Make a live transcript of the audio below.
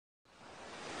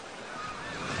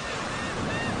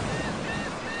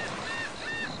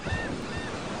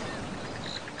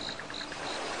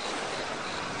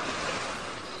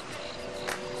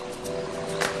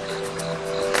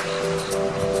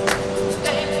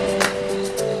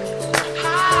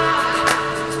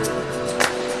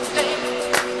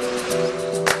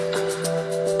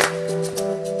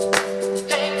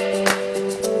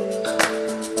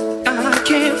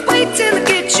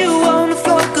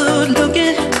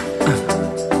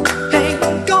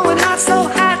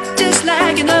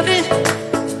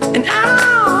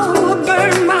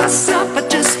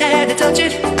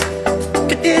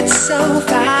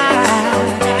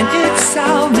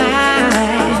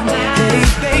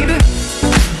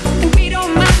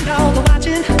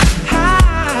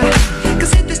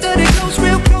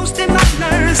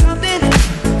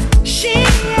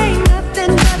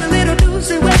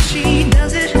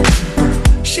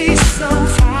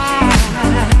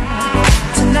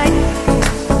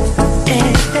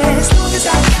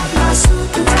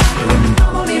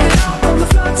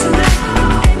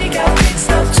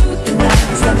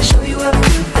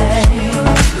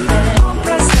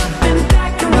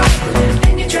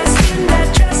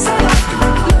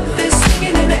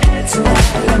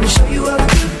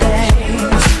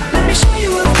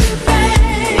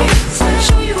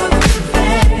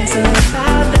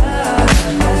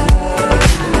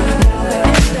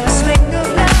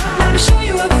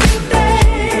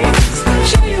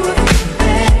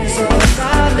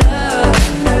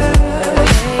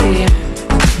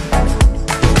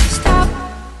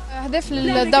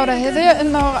الدورة هذه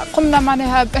أنه قمنا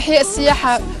معناها بإحياء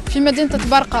السياحة في مدينة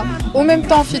تبرقة وميم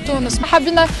طون في تونس.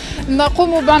 حبينا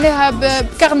نقوموا معناها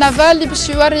بكارنفال اللي باش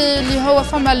يوري اللي هو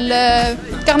فما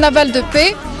الكارنفال دو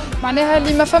بي معناها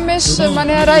اللي ما فماش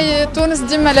معناها راي تونس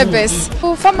ديما لاباس.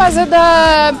 وفما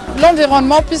زادا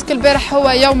لونفيرونمون بيسك البارح هو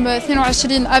يوم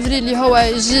 22 افريل اللي هو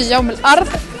يجي يوم الارض.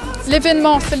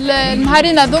 ليفينمون في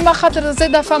النهارين هذوما خاطر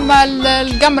زادا فما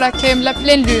القمرة كاملة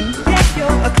بلين لون.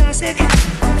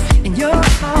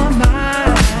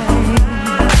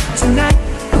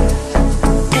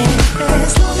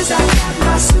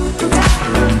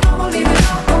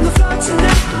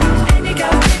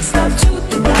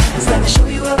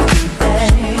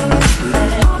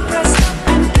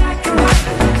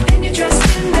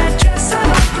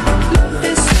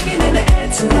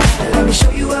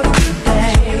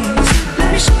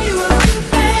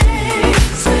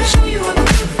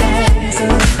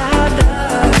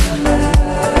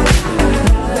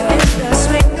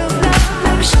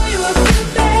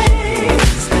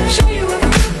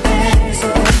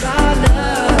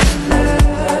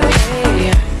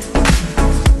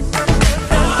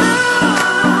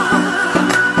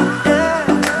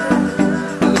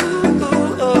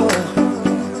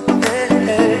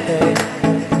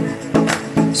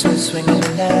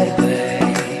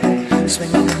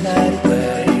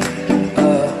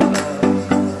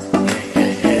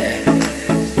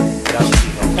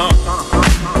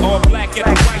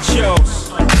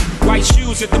 White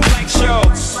shoes at the blank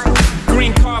shows.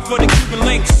 Green car for the Cuban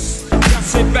links. Y'all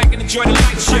sit back and enjoy the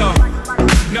light show.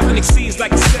 Nothing exceeds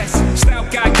like success. Style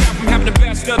guy got from having the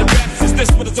best of the best. Is this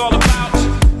what it's all about?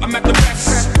 I'm at the best.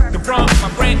 The wrong,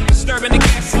 my brain disturbing the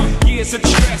guests. Years of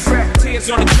stress, tears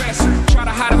on the dress. Try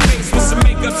to hide a face with some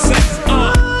makeup sense.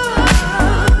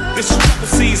 This is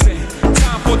trouble season.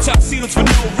 Time for tuxedos for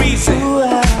no reason.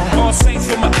 All saints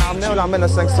for my عملنا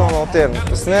 500 لونتيرن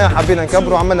السنة حبينا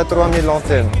نكبروا عملنا 3000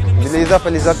 لونتيرن بالإضافة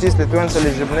للارتيست التوانسة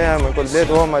اللي جبناهم من كل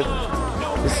بلاد وهما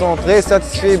ils sont très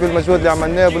satisfaits بالمجهود اللي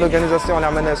عملناه وبالorganisation اللي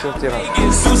عملناها sur le terrain.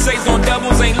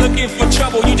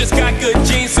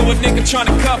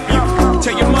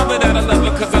 Tell your mother that I love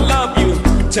her 'cause I love you.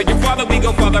 Tell your father we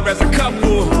go father as a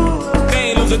couple. They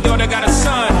ain't lose a daughter, got a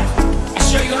son. I'll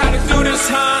show you how to do this,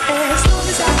 huh? As long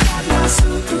as I got my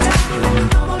suit and tie, I'm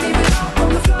gonna leave it all on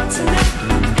the floor tonight.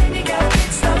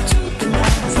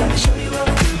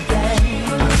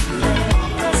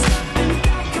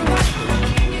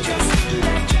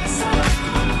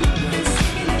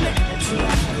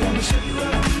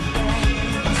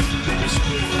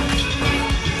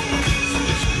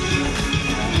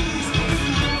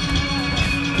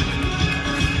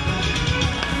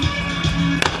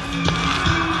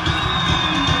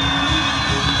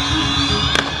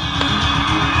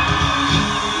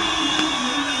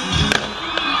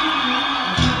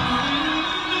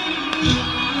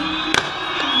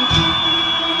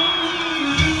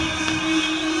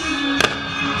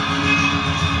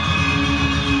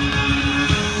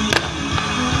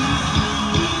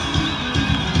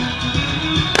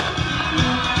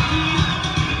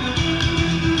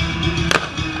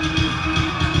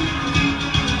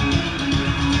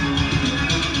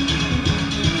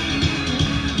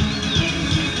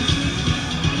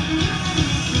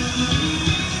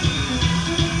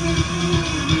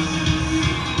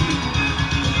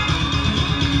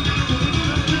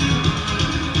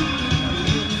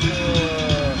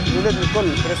 الولاد الكل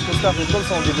بريسكو ستاف الكل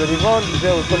سون دي بيريفول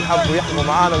جاوا الكل حبوا يحلموا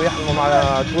معانا ويحلموا مع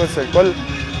التوانسه الكل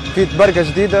في تبركه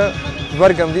جديده،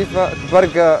 تبركه نظيفه،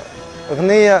 تبركه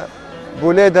غنيه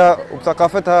بولادها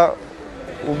وبثقافتها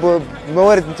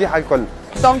وبموارد نتاعها الكل.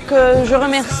 Donc je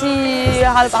remercie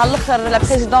على الاخر لا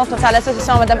بريزيدونت تاع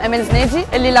لاسوسيسيون مدام امال زنادي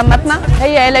اللي لمتنا،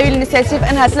 هي elle a eu l'initiative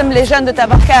انها تلم لي جون دو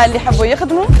تاباركا اللي يحبوا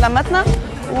يخدموا لمتنا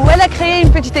ولا كريي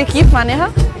اون بيتيت ايكيب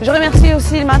معناها. جو ريميرسي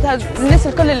اوسي معناتها الناس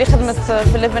الكل اللي خدمت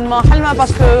في ليفينمون حلمه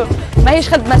باسكو ماهيش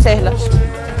خدمه سهله،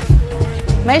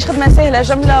 ماهيش خدمه سهله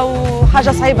جمله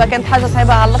وحاجه صعيبه، كانت حاجه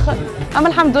صعيبه على الاخر، اما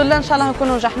الحمد لله ان شاء الله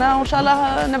نكونوا نجحنا وان شاء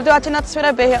الله نبداو عطينا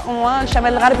تصويره باهيه او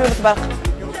الشمال الغربي وتبارك.